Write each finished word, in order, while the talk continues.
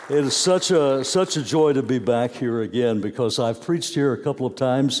It is such a joy to be back here again because I've preached here a couple of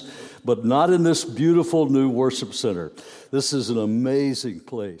times, but not in this beautiful new worship center. This is an amazing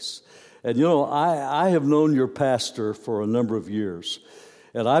place. And you know, I have known your pastor for a number of years,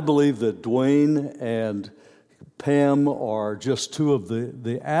 and I believe that Dwayne and Pam are just two of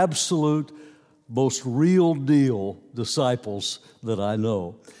the absolute most real deal disciples that I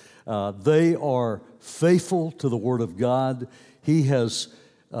know. They are faithful to the Word of God. He has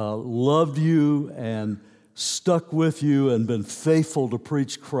loved you and stuck with you and been faithful to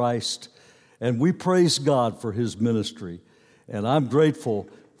preach Christ. And we praise God for his ministry. And I'm grateful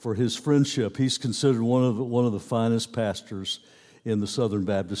for his friendship. He's considered one of the finest pastors in the Southern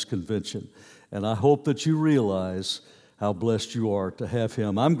Baptist Convention. And I hope that you realize how blessed you are to have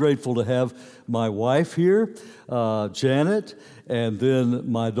him. I'm grateful to have my wife here, Janet, and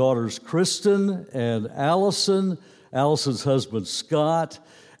then my daughters, Kristen and Allison, Allison's husband, Scott,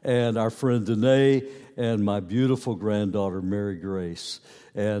 and our friend Danae, and my beautiful granddaughter, Mary Grace.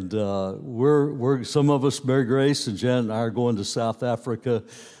 And we're some of us, Mary Grace and Janet and I, are going to South Africa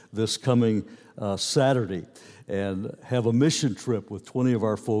this coming Saturday and have a mission trip with 20 of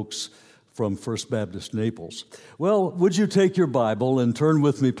our folks from First Baptist Naples. Well, would you take your Bible and turn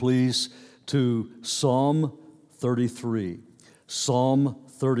with me, please, to Psalm 33. Psalm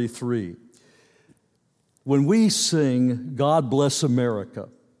 33. When we sing, God Bless America,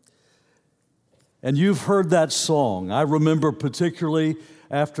 and you've heard that song, I remember particularly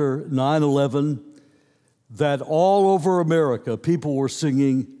after 9/11 that all over America people were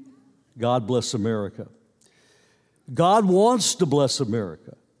singing, God Bless America. God wants to bless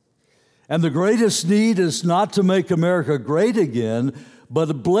America. And the greatest need is not to make America great again,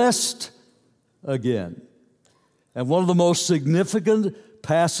 but blessed again. And one of the most significant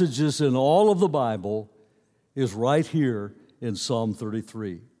passages in all of the Bible is right here in Psalm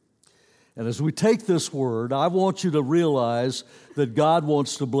 33. And as we take this word, I want you to realize that God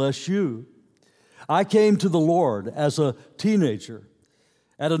wants to bless you. I came to the Lord as a teenager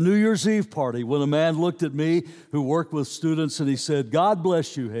at a New Year's Eve party when a man looked at me who worked with students and he said, God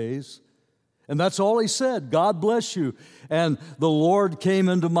bless you, Hayes. And that's all he said, God bless you. And the Lord came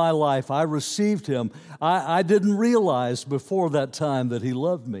into my life. I received him. I didn't realize before that time that he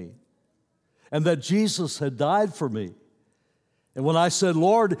loved me and that Jesus had died for me. And when I said,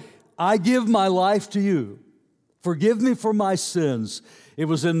 Lord, I give my life to you, forgive me for my sins, it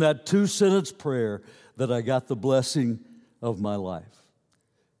was in that two-sentence prayer that I got the blessing of my life.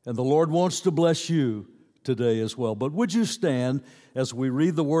 And the Lord wants to bless you today as well. But would you stand as we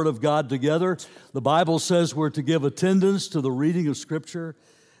read the Word of God together? The Bible says we're to give attendance to the reading of Scripture.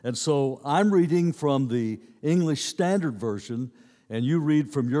 And so I'm reading from the English Standard Version, and you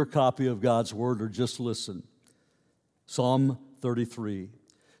read from your copy of God's Word or just listen. Psalm 33.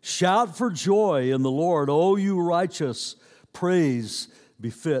 Shout for joy in the Lord, O you righteous. Praise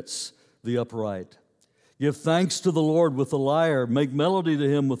befits the upright. Give thanks to the Lord with the lyre. Make melody to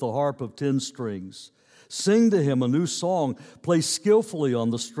him with a harp of 10 strings. Sing to him a new song. Play skillfully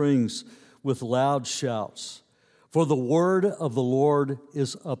on the strings with loud shouts. For the word of the Lord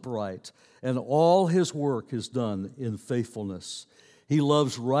is upright, and all his work is done in faithfulness. He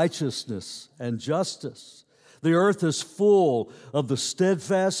loves righteousness and justice. The earth is full of the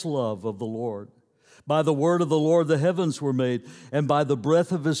steadfast love of the Lord. By the word of the Lord the heavens were made, and by the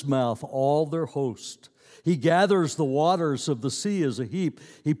breath of his mouth all their host. He gathers the waters of the sea as a heap.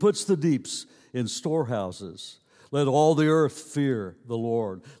 He puts the deeps in storehouses. Let all the earth fear the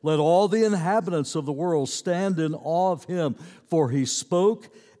Lord. Let all the inhabitants of the world stand in awe of him. For he spoke,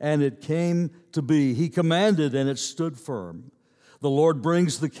 and it came to be. He commanded, and it stood firm. The Lord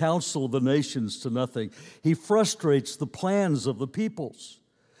brings the counsel of the nations to nothing. He frustrates the plans of the peoples.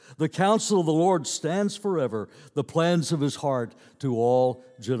 The counsel of the Lord stands forever, the plans of his heart to all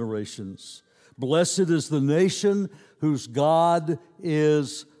generations. Blessed is the nation whose God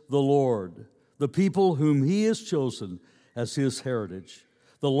is the Lord, the people whom he has chosen as his heritage.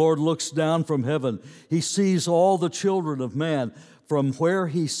 The Lord looks down from heaven. He sees all the children of man. From where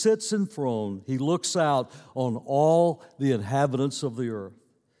he sits enthroned, he looks out on all the inhabitants of the earth.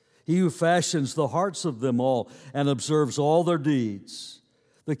 He who fashions the hearts of them all and observes all their deeds.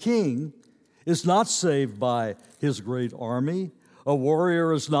 The king is not saved by his great army. A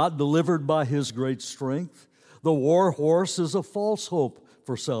warrior is not delivered by his great strength. The war horse is a false hope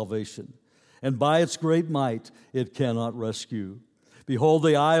for salvation, and by its great might it cannot rescue. Behold,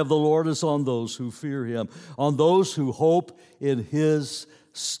 the eye of the Lord is on those who fear him, on those who hope in his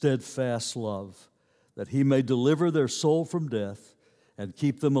steadfast love, that he may deliver their soul from death and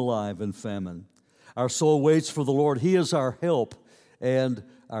keep them alive in famine. Our soul waits for the Lord. He is our help and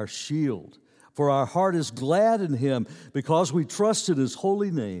our shield. For our heart is glad in him, because we trust in his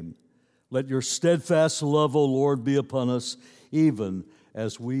holy name. Let your steadfast love, O Lord, be upon us, even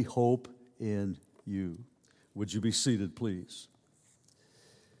as we hope in you. Would you be seated, please?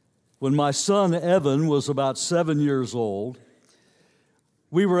 When my son Evan was about 7 years old,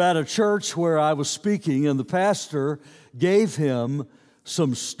 we were at a church where I was speaking, and the pastor gave him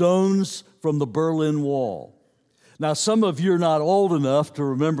some stones from the Berlin Wall. Now, some of you are not old enough to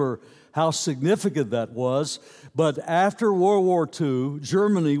remember how significant that was, but after World War II,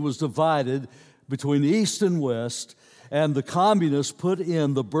 Germany was divided between East and West, and the communists put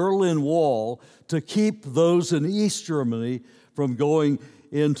in the Berlin Wall to keep those in East Germany from going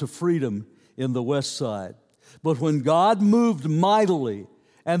into freedom in the West side. But when God moved mightily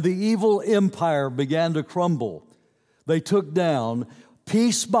and the evil empire began to crumble, they took down,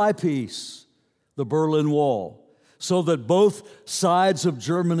 piece by piece, the Berlin Wall, so that both sides of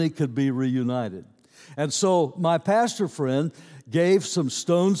Germany could be reunited. And so my pastor friend gave some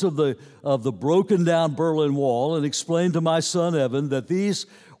stones of the broken down Berlin Wall and explained to my son Evan that these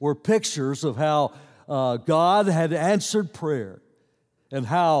were pictures of how God had answered prayer and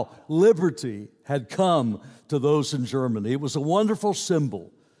how liberty had come to those in Germany. It was a wonderful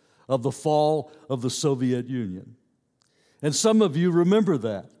symbol of the fall of the Soviet Union. And some of you remember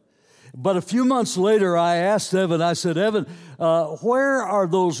that. But a few months later, I asked Evan, I said, Evan, where are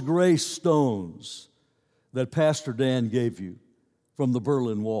those gray stones that Pastor Dan gave you from the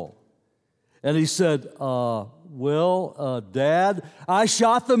Berlin Wall? And he said, Dad, I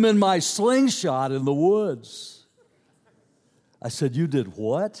shot them in my slingshot in the woods. I said, you did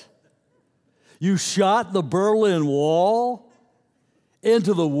what? You shot the Berlin Wall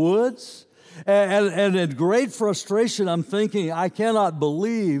into the woods? And in great frustration, I'm thinking, I cannot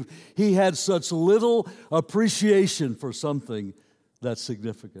believe he had such little appreciation for something that's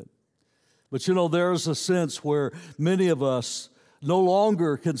significant. But you know, there's a sense where many of us no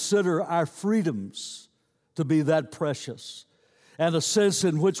longer consider our freedoms to be that precious, and a sense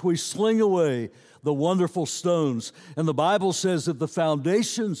in which we sling away the wonderful stones. And the Bible says that the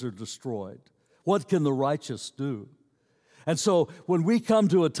foundations are destroyed. What can the righteous do? And so when we come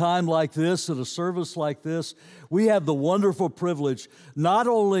to a time like this, at a service like this, we have the wonderful privilege not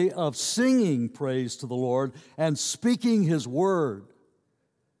only of singing praise to the Lord and speaking his word,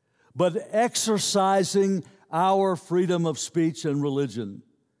 but exercising our freedom of speech and religion,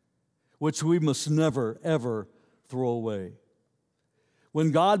 which we must never, ever throw away. When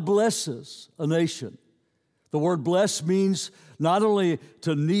God blesses a nation, the word bless means not only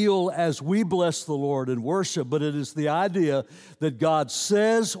to kneel as we bless the Lord and worship, but it is the idea that God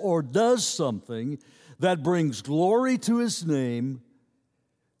says or does something that brings glory to his name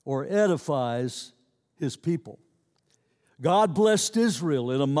or edifies his people. God blessed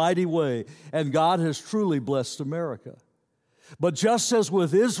Israel in a mighty way, and God has truly blessed America. But just as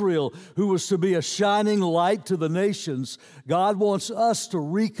with Israel, who was to be a shining light to the nations, God wants us to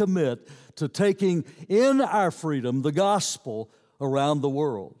recommit to taking in our freedom the gospel around the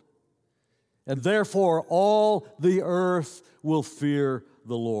world. And therefore, all the earth will fear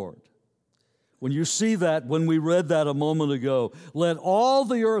the Lord. When you see that, when we read that a moment ago, let all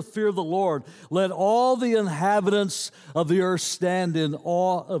the earth fear the Lord. Let all the inhabitants of the earth stand in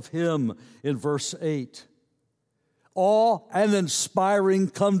awe of him, in verse 8. Awe and inspiring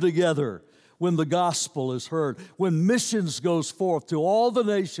come together when the gospel is heard, when missions goes forth to all the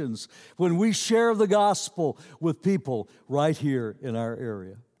nations, when we share the gospel with people right here in our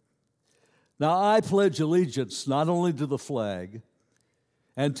area. Now, I pledge allegiance not only to the flag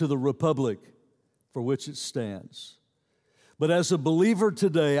and to the republic for which it stands, but as a believer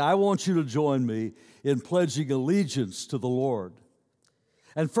today, I want you to join me in pledging allegiance to the Lord.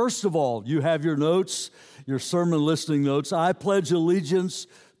 And first of all, you have your notes, your sermon listening notes. I pledge allegiance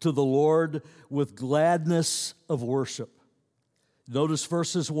to the Lord with gladness of worship. Notice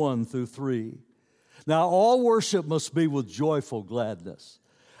verses 1 through 3. Now, all worship must be with joyful gladness.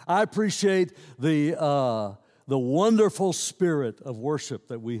 I appreciate the wonderful spirit of worship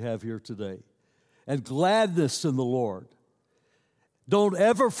that we have here today, and gladness in the Lord. Don't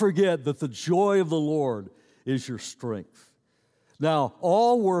ever forget that the joy of the Lord is your strength. Now,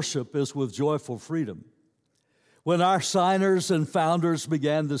 all worship is with joyful freedom. When our signers and founders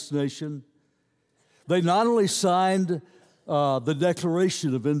began this nation, they not only signed the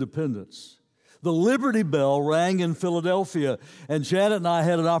Declaration of Independence, the Liberty Bell rang in Philadelphia, and Janet and I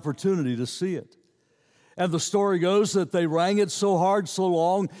had an opportunity to see it. And the story goes that they rang it so hard, so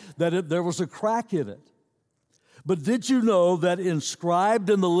long, that there was a crack in it. But did you know that inscribed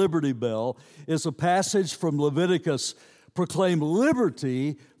in the Liberty Bell is a passage from Leviticus proclaim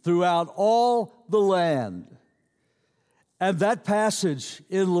liberty throughout all the land. And that passage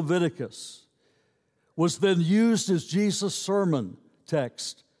in Leviticus was then used as Jesus' sermon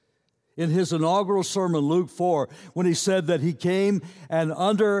text in his inaugural sermon, Luke 4, when he said that he came and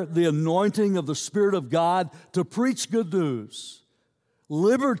under the anointing of the Spirit of God to preach good news,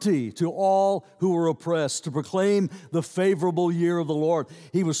 liberty to all who were oppressed, to proclaim the favorable year of the Lord.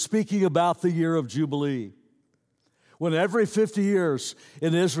 He was speaking about the year of Jubilee, when every 50 years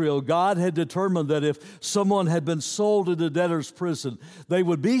in Israel, God had determined that if someone had been sold into debtor's prison, they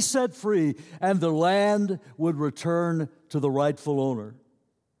would be set free and the land would return to the rightful owner.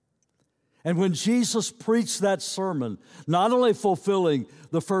 And when Jesus preached that sermon, not only fulfilling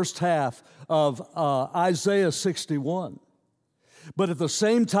the first half of Isaiah 61, but at the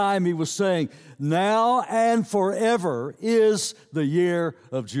same time he was saying, now and forever is the year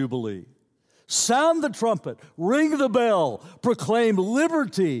of Jubilee. Sound the trumpet, ring the bell, proclaim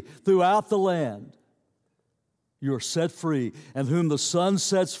liberty throughout the land. You are set free, and whom the Son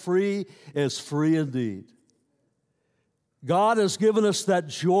sets free is free indeed. God has given us that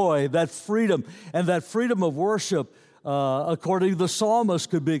joy, that freedom, and that freedom of worship, according to the psalmist,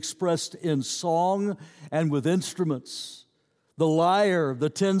 could be expressed in song and with instruments. The lyre, the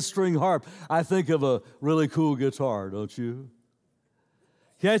 10-string harp. I think of a really cool guitar, don't you?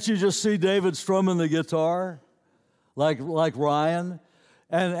 Can't you just see David strumming the guitar like Ryan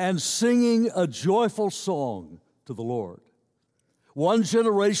and singing a joyful song to the Lord? One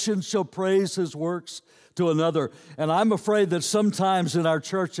generation shall praise his works to another. And I'm afraid that sometimes in our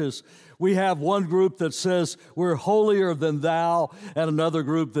churches, we have one group that says we're holier than thou and another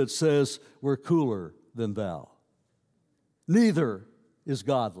group that says we're cooler than thou. Neither is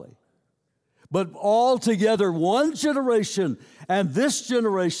godly. But all together, one generation and this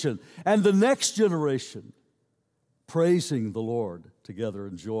generation and the next generation, praising the Lord together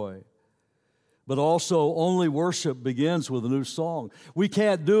in joy. But also, only worship begins with a new song. We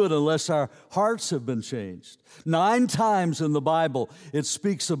can't do it unless our hearts have been changed. 9 times in the Bible, it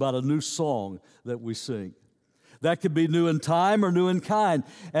speaks about a new song that we sing. That could be new in time or new in kind.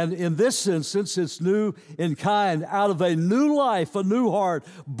 And in this instance, it's new in kind, out of a new life, a new heart,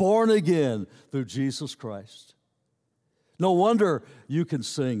 born again through Jesus Christ. No wonder you can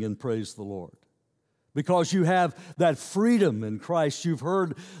sing and praise the Lord, because you have that freedom in Christ. You've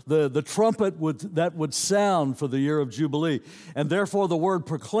heard the trumpet that would sound for the year of Jubilee. And therefore the word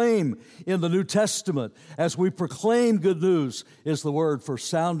proclaim in the New Testament, as we proclaim good news, is the word for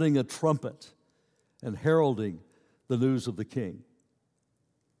sounding a trumpet and heralding the news of the King.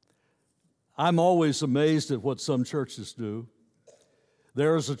 I'm always amazed at what some churches do.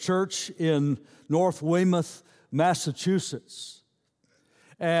 There is a church in North Weymouth, Massachusetts.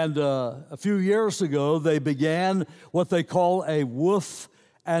 And a few years ago, they began what they call a woof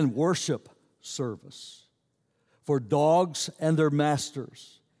and worship service for dogs and their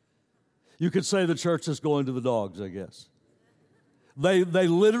masters. You could say the church is going to the dogs, I guess. They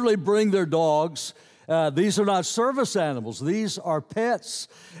literally bring their dogs. These are not service animals. These are pets.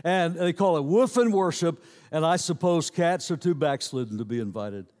 And they call it woof and worship. And I suppose cats are too backslidden to be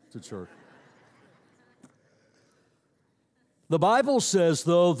invited to church. The Bible says,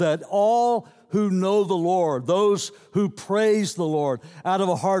 though, that all who know the Lord, those who praise the Lord, out of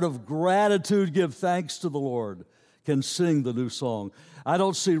a heart of gratitude give thanks to the Lord, can sing the new song. I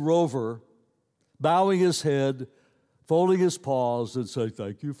don't see Rover bowing his head, folding his paws, and say,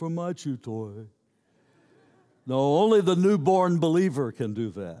 "Thank you for my chew toy." No, only the newborn believer can do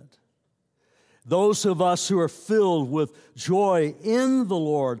that. Those of us who are filled with joy in the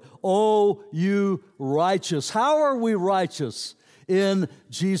Lord, oh, you righteous. How are we righteous? In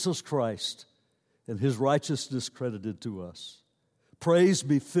Jesus Christ and his righteousness credited to us. Praise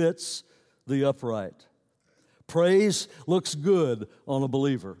befits the upright. Praise looks good on a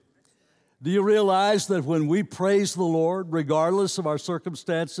believer. Do you realize that when we praise the Lord, regardless of our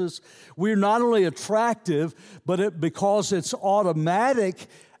circumstances, we're not only attractive, but because it's automatic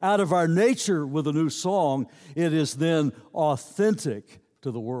out of our nature with a new song, it is then authentic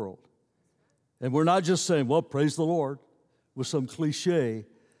to the world. And we're not just saying, well, praise the Lord, with some cliche,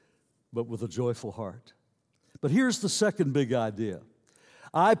 but with a joyful heart. But here's the second big idea.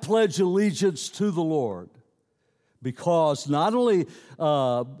 I pledge allegiance to the Lord, because not only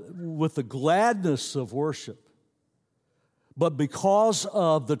with the gladness of worship, but because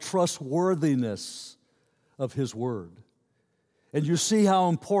of the trustworthiness of his word. And you see how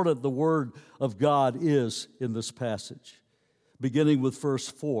important the word of God is in this passage, beginning with verse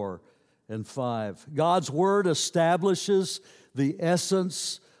 4 and 5. God's word establishes the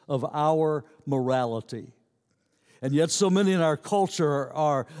essence of our morality. And yet so many in our culture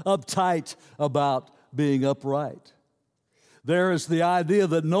are uptight about being upright. There is the idea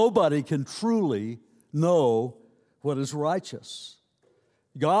that nobody can truly know what is righteous.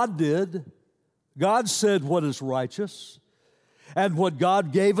 God did. God said what is righteous. And what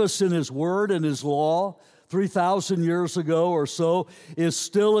God gave us in His Word and His law 3,000 years ago or so is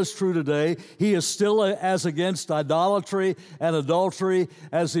still as true today. He is still as against idolatry and adultery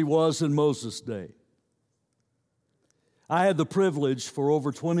as He was in Moses' day. I had the privilege for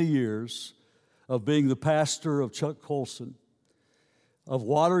over 20 years of being the pastor of Chuck Colson, of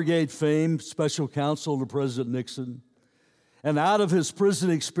Watergate fame, special counsel to President Nixon. And out of his prison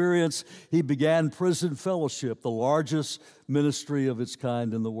experience, he began Prison Fellowship, the largest ministry of its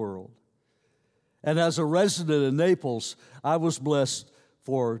kind in the world. And as a resident in Naples, I was blessed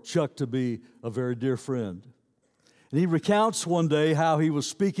for Chuck to be a very dear friend. And he recounts one day how he was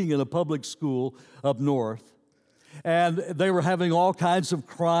speaking in a public school up north, and they were having all kinds of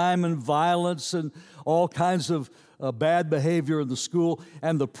crime and violence and all kinds of bad behavior in the school.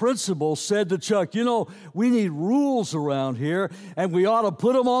 And the principal said to Chuck, you know, we need rules around here, and we ought to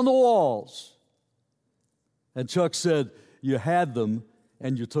put them on the walls. And Chuck said, you had them,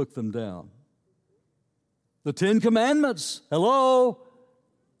 and you took them down. The Ten Commandments, hello?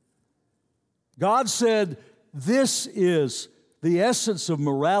 God said, this is the essence of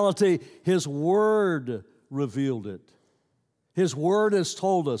morality. His Word revealed it. His Word has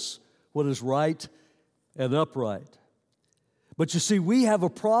told us what is right and upright. But you see, we have a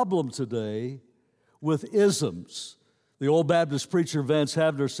problem today with isms. The old Baptist preacher Vance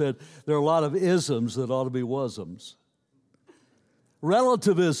Havner said there are a lot of isms that ought to be wasms.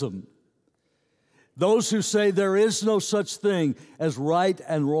 Relativism. Those who say there is no such thing as right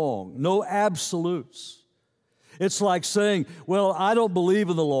and wrong, no absolutes. It's like saying, well, I don't believe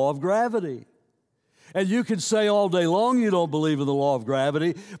in the law of gravity. And you can say all day long you don't believe in the law of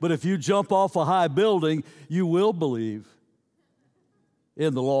gravity, but if you jump off a high building, you will believe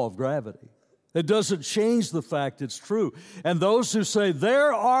in the law of gravity. It doesn't change the fact it's true. And those who say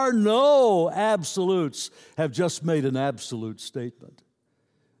there are no absolutes have just made an absolute statement.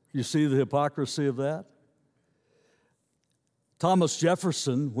 You see the hypocrisy of that? Thomas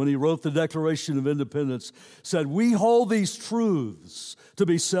Jefferson, when he wrote the Declaration of Independence, said, we hold these truths to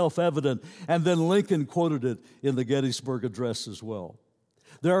be self-evident. And then Lincoln quoted it in the Gettysburg Address as well.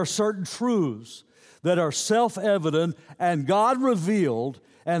 There are certain truths that are self-evident and God-revealed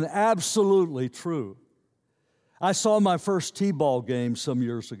and absolutely true. I saw my first T-ball game some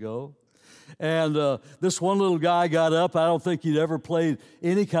years ago, and this one little guy got up. I don't think he'd ever played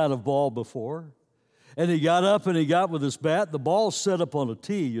any kind of ball before. And he got up and he got with his bat. The ball's set up on a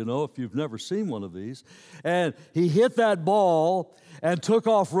tee, you know, if you've never seen one of these. And he hit that ball and took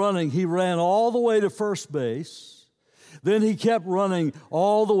off running. He ran all the way to first base. Then he kept running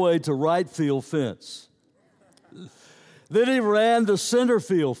all the way to right field fence. Then he ran to center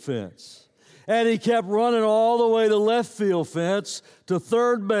field fence. And he kept running all the way to left field fence to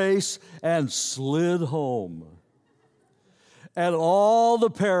third base and slid home. And all the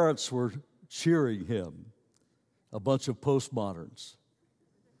parents were cheering him, a bunch of postmoderns.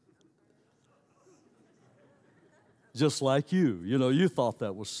 Just like you. You know, you thought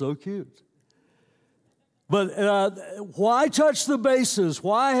that was so cute. But why touch the bases?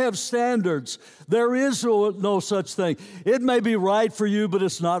 Why have standards? There is no such thing. It may be right for you, but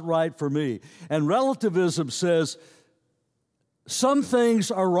it's not right for me. And relativism says some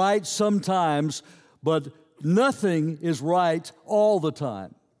things are right sometimes, but nothing is right all the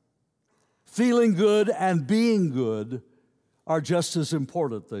time. Feeling good and being good are just as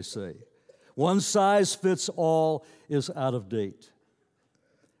important, they say. One size fits all is out of date.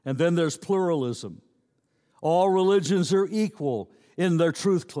 And then there's pluralism. All religions are equal in their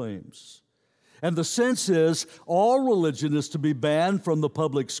truth claims. And the sense is all religion is to be banned from the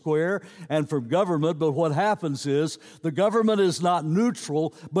public square and from government, but what happens is the government is not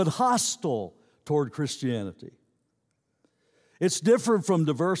neutral, but hostile toward Christianity. It's different from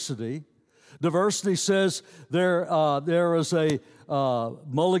diversity. Diversity says there is a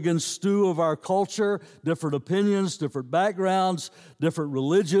mulligan stew of our culture, different opinions, different backgrounds, different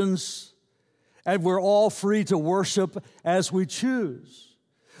religions, and we're all free to worship as we choose.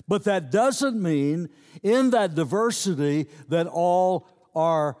 But that doesn't mean in that diversity that all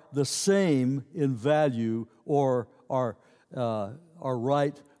are the same in value or are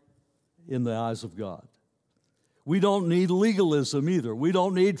right in the eyes of God. We don't need legalism either. We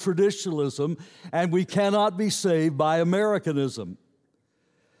don't need traditionalism, and we cannot be saved by Americanism.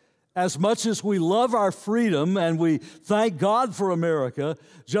 As much as we love our freedom and we thank God for America,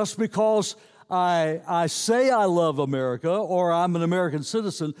 just because I say I love America or I'm an American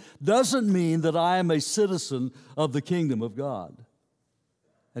citizen doesn't mean that I am a citizen of the kingdom of God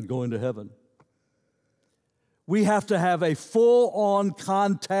and going to heaven. We have to have a full-on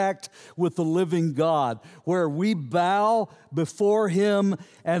contact with the living God where we bow before Him,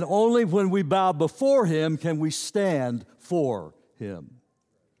 and only when we bow before Him can we stand for Him.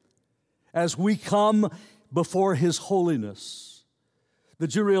 As we come before His holiness.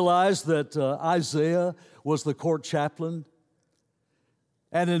 Did you realize that Isaiah was the court chaplain?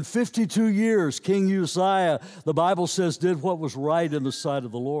 And in 52 years, King Uzziah, the Bible says, did what was right in the sight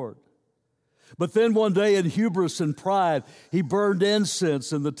of the Lord. But then one day in hubris and pride, he burned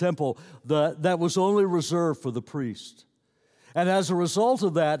incense in the temple that was only reserved for the priest. And as a result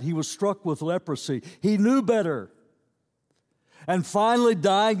of that, he was struck with leprosy. He knew better. And finally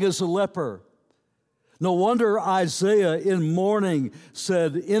dying as a leper. No wonder Isaiah in mourning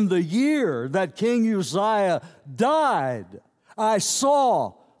said, in the year that King Uzziah died, I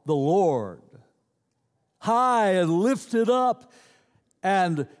saw the Lord high and lifted up.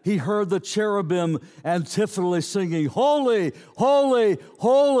 And he heard the cherubim antiphonally singing, Holy, holy,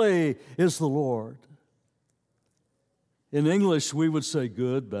 holy is the Lord. In English, we would say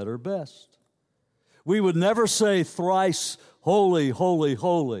good, better, best. We would never say thrice holy, holy,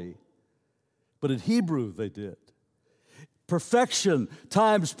 holy. But in Hebrew, they did. Perfection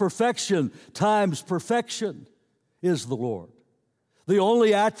times perfection times perfection is the Lord. The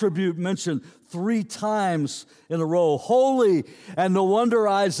only attribute mentioned 3 times in a row, holy. And no wonder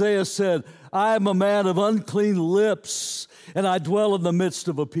Isaiah said, I am a man of unclean lips, and I dwell in the midst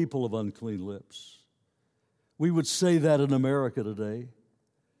of a people of unclean lips. We would say that in America today.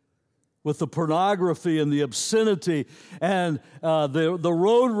 With the pornography and the obscenity and the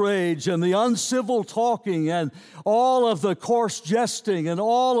road rage and the uncivil talking and all of the coarse jesting and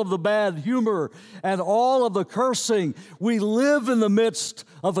all of the bad humor and all of the cursing, we live in the midst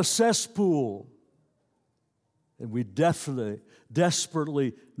of a cesspool. And we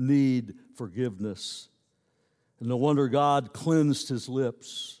desperately need forgiveness. And no wonder God cleansed his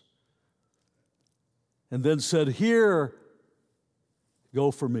lips and then said, here,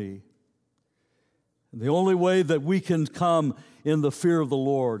 go for me. And the only way that we can come in the fear of the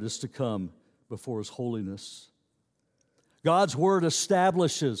Lord is to come before His holiness. God's Word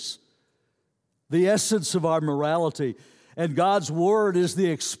establishes the essence of our morality, and God's Word is the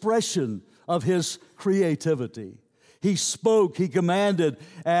expression of His creativity. He spoke, He commanded,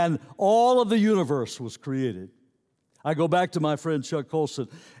 and all of the universe was created. I go back to my friend Chuck Colson,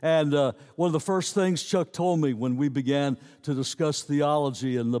 and one of the first things Chuck told me when we began to discuss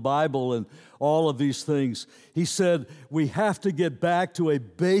theology and the Bible and all of these things, he said, we have to get back to a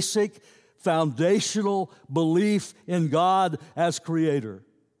basic, foundational belief in God as Creator.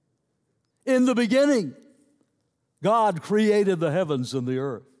 In the beginning, God created the heavens and the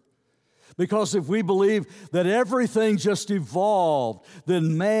earth. Because if we believe that everything just evolved,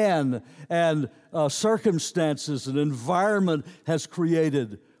 then man and circumstances and environment has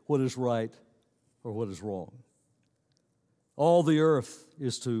created what is right or what is wrong. All the earth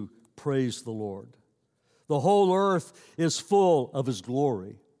is to praise the Lord. The whole earth is full of His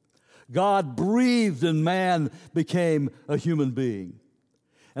glory. God breathed and man became a human being.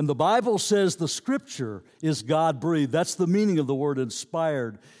 And the Bible says the Scripture is God-breathed. That's the meaning of the word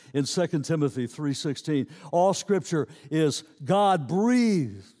inspired in 2 Timothy 3:16. All Scripture is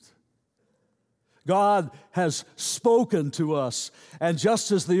God-breathed. God has spoken to us. And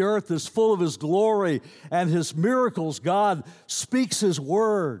just as the earth is full of His glory and His miracles, God speaks His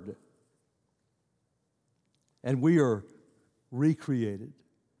word. And we are recreated.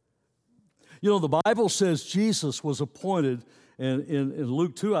 You know, the Bible says Jesus was appointed in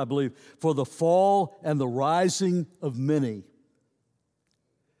Luke 2, I believe, for the fall and the rising of many.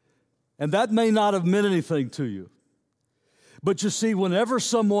 And that may not have meant anything to you. But you see, whenever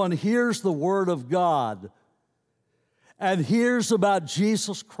someone hears the Word of God and hears about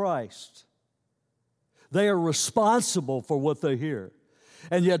Jesus Christ, they are responsible for what they hear.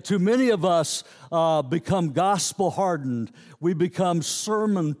 And yet too many of us become gospel-hardened. We become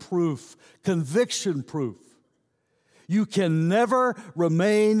sermon-proof, conviction-proof. You can never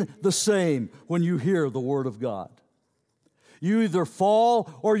remain the same when you hear the Word of God. You either fall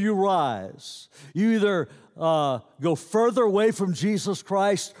or you rise. You either go further away from Jesus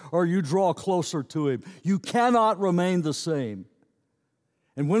Christ or you draw closer to Him. You cannot remain the same.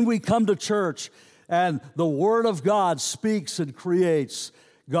 And when we come to church and the Word of God speaks and creates,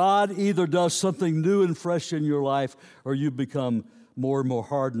 God either does something new and fresh in your life or you become more and more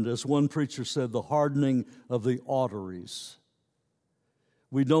hardened. As one preacher said, the hardening of the arteries.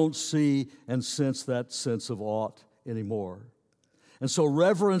 we don't see and sense that sense of awe anymore. And so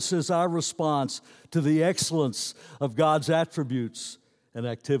reverence is our response to the excellence of God's attributes and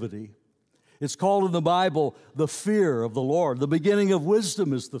activity. It's called in the Bible the fear of the Lord. The beginning of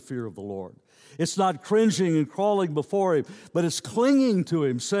wisdom is the fear of the Lord. It's not cringing and crawling before Him, but it's clinging to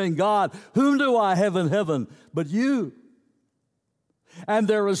Him, saying, God, whom do I have in heaven but you? And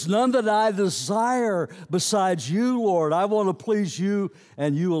there is none that I desire besides you, Lord. I want to please you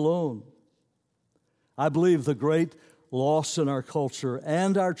and you alone. I believe the great loss in our culture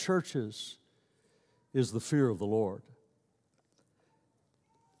and our churches is the fear of the Lord.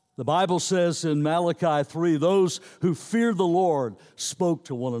 The Bible says in Malachi 3, those who feared the Lord spoke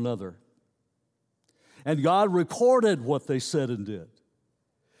to one another. And God recorded what they said and did.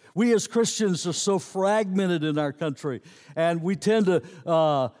 We as Christians are so fragmented in our country, and we tend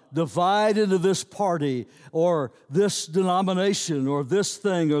to divide into this party or this denomination or this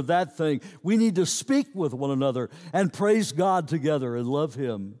thing or that thing. We need to speak with one another and praise God together and love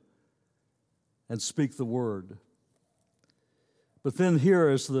Him and speak the word. But then here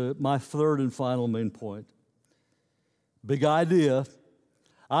is my third and final main point. Big idea.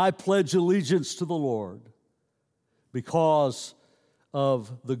 I pledge allegiance to the Lord because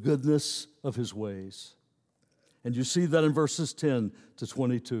of the goodness of His ways. And you see that in verses 10 to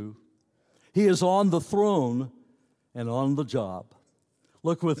 22. He is on the throne and on the job.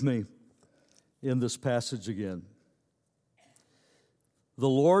 Look with me in this passage again. The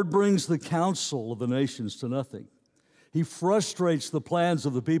Lord brings the counsel of the nations to nothing. He frustrates the plans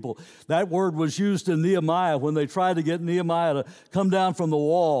of the people. That word was used in Nehemiah when they tried to get Nehemiah to come down from the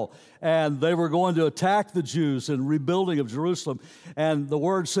wall, and they were going to attack the Jews in rebuilding of Jerusalem. And the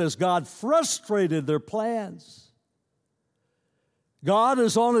word says God frustrated their plans. God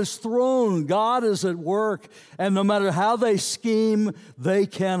is on His throne. God is at work. And no matter how they scheme, they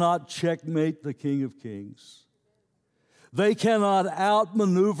cannot checkmate the King of Kings. They cannot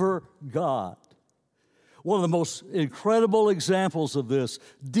outmaneuver God. One of the most incredible examples of this,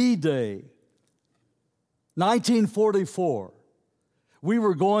 D-Day, 1944. We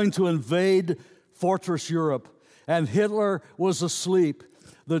were going to invade Fortress Europe, and Hitler was asleep.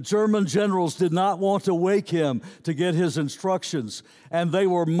 The German generals did not want to wake him to get his instructions, and they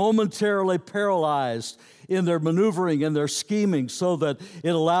were momentarily paralyzed in their maneuvering and their scheming so that it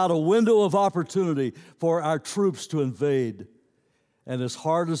allowed a window of opportunity for our troops to invade. And as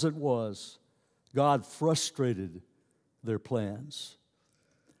hard as it was, God frustrated their plans.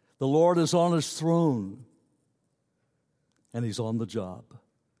 The Lord is on His throne, and He's on the job.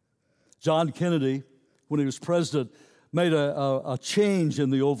 John Kennedy, when he was president, made a change in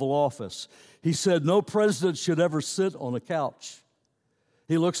the Oval Office. He said, no president should ever sit on a couch.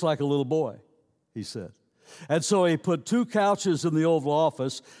 He looks like a little boy, he said. And so he put 2 couches in the Oval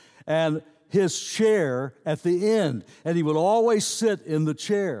Office and his chair at the end, and he would always sit in the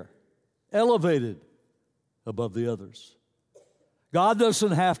chair, elevated above the others. God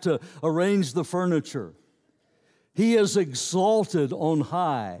doesn't have to arrange the furniture. He is exalted on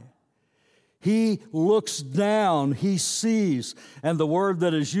high. He looks down, He sees. And the word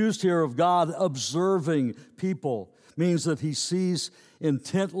that is used here of God observing people means that He sees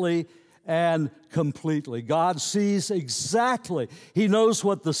intently and completely. God sees exactly. He knows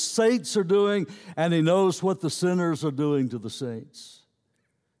what the saints are doing, and He knows what the sinners are doing to the saints.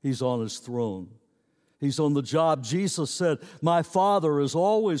 He's on His throne. He's on the job. Jesus said, my Father is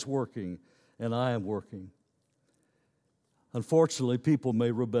always working, and I am working. Unfortunately, people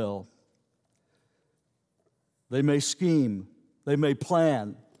may rebel. They may scheme. They may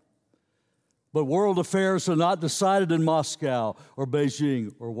plan. But world affairs are not decided in Moscow or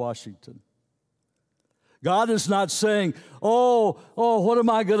Beijing or Washington. God is not saying, oh, what am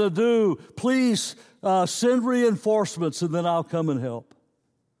I going to do? Please send reinforcements and then I'll come and help.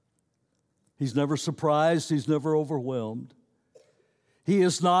 He's never surprised. He's never overwhelmed. He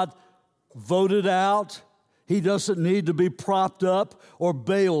is not voted out. He doesn't need to be propped up or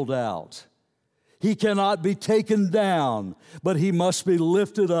bailed out. He cannot be taken down, but He must be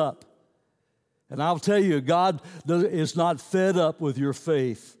lifted up. And I'll tell you, God is not fed up with your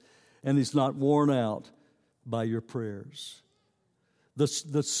faith, and He's not worn out by your prayers. The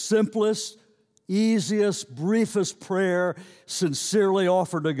simplest, easiest, briefest prayer sincerely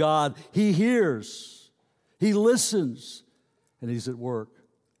offered to God, He hears, He listens, and He's at work.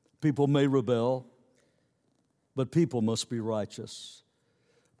 People may rebel, but people must be righteous.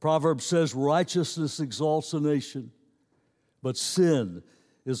 Proverbs says, righteousness exalts a nation, but sin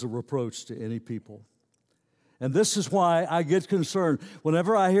is a reproach to any people. And this is why I get concerned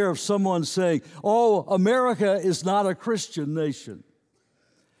whenever I hear of someone saying, oh, America is not a Christian nation.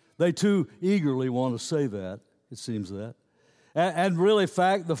 They too eagerly want to say that, it seems that. And really,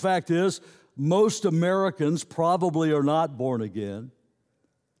 the fact is, most Americans probably are not born again.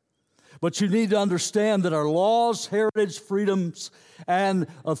 But you need to understand that our laws, heritage, freedoms, and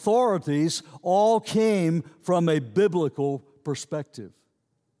authorities all came from a biblical perspective.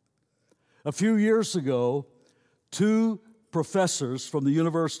 A few years ago, 2 professors from the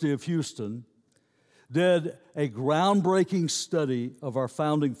University of Houston did a groundbreaking study of our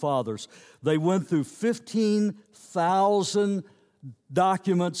founding fathers. They went through 15,000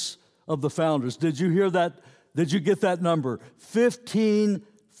 documents of the founders. Did you hear that? Did you get that number?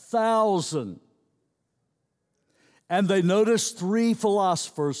 15,000. And they noticed 3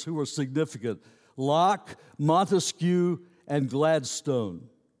 philosophers who were significant: Locke, Montesquieu, and Gladstone.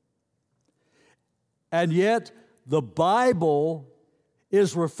 And yet, the Bible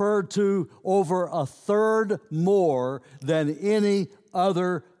is referred to over 1/3 more than any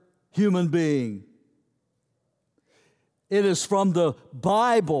other human being. It is from the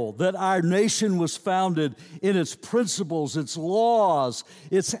Bible that our nation was founded, in its principles, its laws,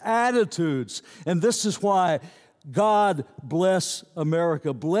 its attitudes. And this is why God bless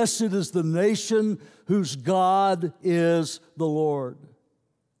America. Blessed is the nation whose God is the Lord.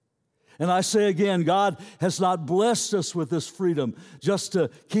 And I say again, God has not blessed us with this freedom just to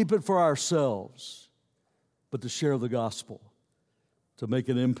keep it for ourselves, but to share the gospel, to make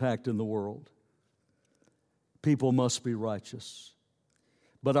an impact in the world. People must be righteous.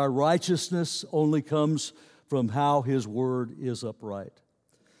 But our righteousness only comes from how His word is upright.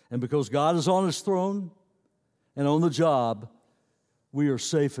 And because God is on His throne and on the job, we are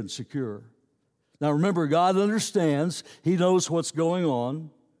safe and secure. Now remember, God understands. He knows what's going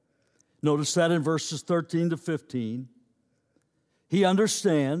on. Notice that in verses 13 to 15. He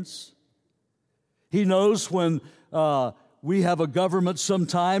understands. He knows when we have a government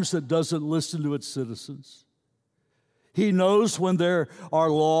sometimes that doesn't listen to its citizens. He knows when there are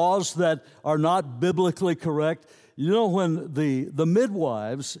laws that are not biblically correct. You know, when the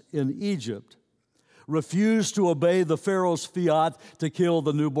midwives in Egypt refused to obey the Pharaoh's fiat to kill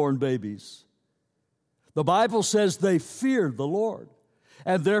the newborn babies, the Bible says they feared the Lord,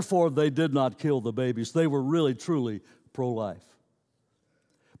 and therefore they did not kill the babies. They were really, truly pro-life.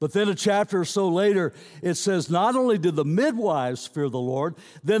 But then a chapter or so later, it says not only did the midwives fear the Lord,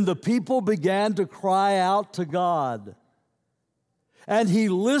 then the people began to cry out to God. And He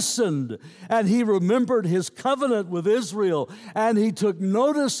listened, and He remembered His covenant with Israel, and He took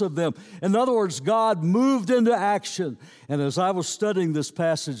notice of them. In other words, God moved into action. And as I was studying this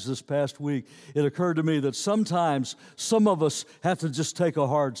passage this past week, it occurred to me that sometimes some of us have to just take a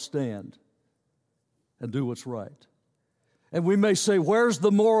hard stand and do what's right. And we may say, where's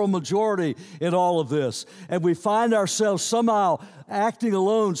the moral majority in all of this? And we find ourselves somehow acting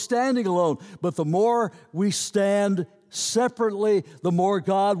alone, standing alone. But the more we stand separately, the more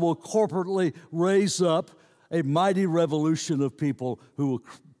God will corporately raise up a mighty revolution of people who will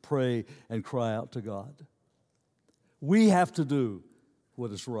pray and cry out to God. We have to do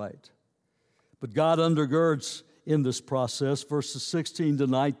what is right. But God undergirds in this process, verses 16 to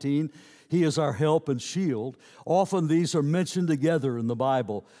 19, He is our help and shield. Often these are mentioned together in the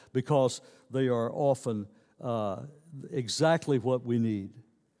Bible because they are often exactly what we need.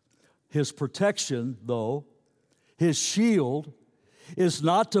 His protection, though, His shield, is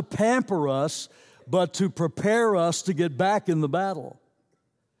not to pamper us, but to prepare us to get back in the battle.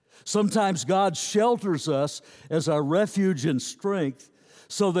 Sometimes God shelters us as our refuge and strength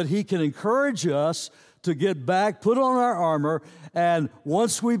so that He can encourage us to get back, put on our armor, and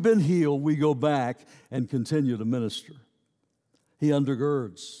once we've been healed, we go back and continue to minister. He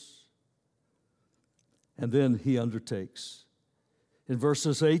undergirds, and then He undertakes. In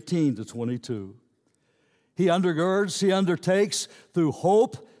verses 18 to 22, He undergirds, He undertakes through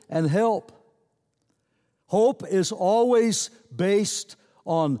hope and help. Hope is always based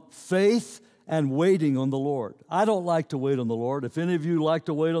on faith and waiting on the Lord. I don't like to wait on the Lord. If any of you like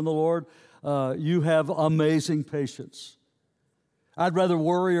to wait on the Lord, you have amazing patience. I'd rather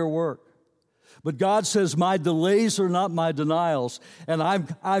worry or work. But God says, my delays are not my denials, and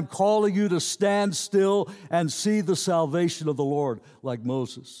I'm calling you to stand still and see the salvation of the Lord, like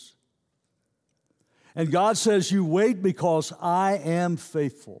Moses. And God says, you wait because I am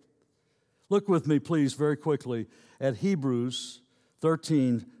faithful. Look with me, please, very quickly at Hebrews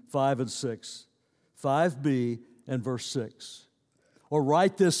 13, 5 and 6, 5b and verse 6. Or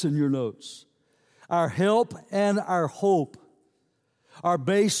write this in your notes. Our help and our hope are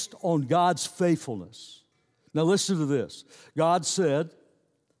based on God's faithfulness. Now listen to this. God said,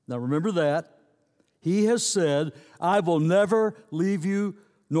 now remember that, He has said, I will never leave you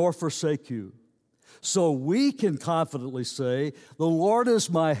nor forsake you. So we can confidently say, the Lord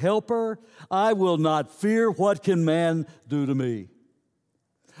is my helper. I will not fear. What can man do to me?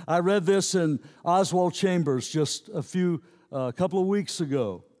 I read this in Oswald Chambers just a couple of weeks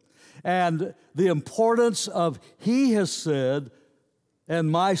ago. And the importance of he has said, and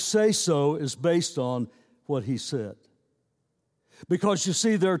my say-so is based on what he said. Because you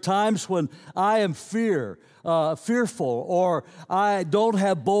see, there are times when I am fearful, or I don't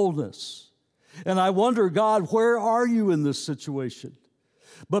have boldness. And I wonder, God, where are you in this situation?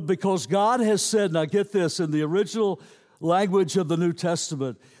 But because God has said, now get this, in the original language of the New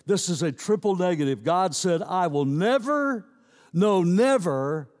Testament, this is a triple negative. God said, I will never, no,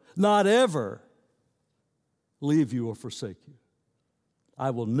 never, not ever leave you or forsake you. I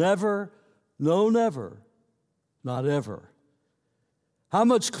will never, no, never, not ever. How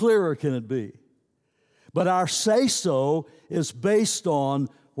much clearer can it be? But our say-so is based on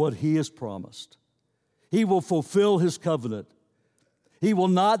what he has promised. He will fulfill his covenant. He will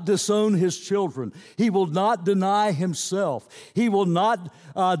not disown his children. He will not deny himself. He will not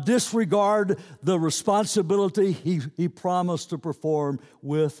disregard the responsibility he promised to perform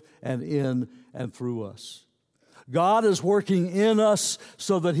with and in and through us. God is working in us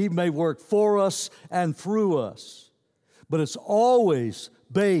so that he may work for us and through us. But it's always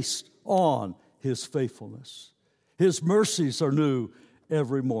based on his faithfulness. His mercies are new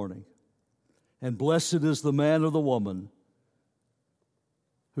every morning. And blessed is the man or the woman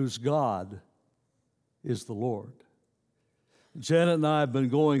whose God is the Lord. Janet and I have been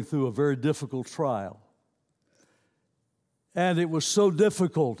going through a very difficult trial. And it was so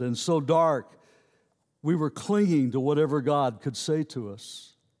difficult and so dark, we were clinging to whatever God could say to us.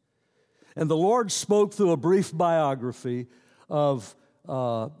 And the Lord spoke through a brief biography of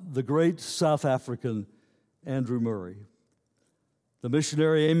the great South African Andrew Murray. The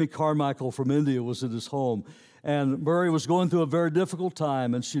missionary Amy Carmichael from India was at his home, and Murray was going through a very difficult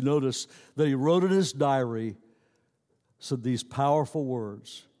time, and she noticed that he wrote in his diary these powerful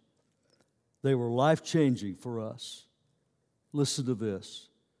words. They were life-changing for us. Listen to this.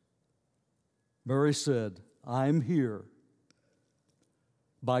 Murray said, I'm here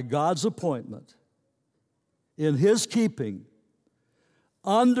by God's appointment, in his keeping,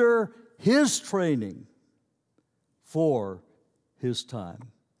 under his training, for his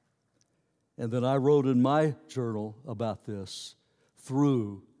time. And then I wrote in my journal about this,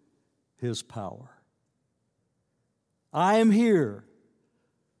 through his power. I am here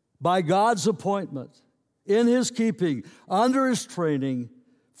by God's appointment, in his keeping, under his training,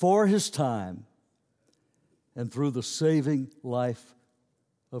 for his time, and through the saving life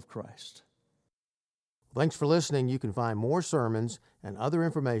of Christ. Thanks for listening. You can find more sermons and other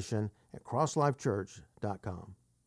information at crosslifechurch.com.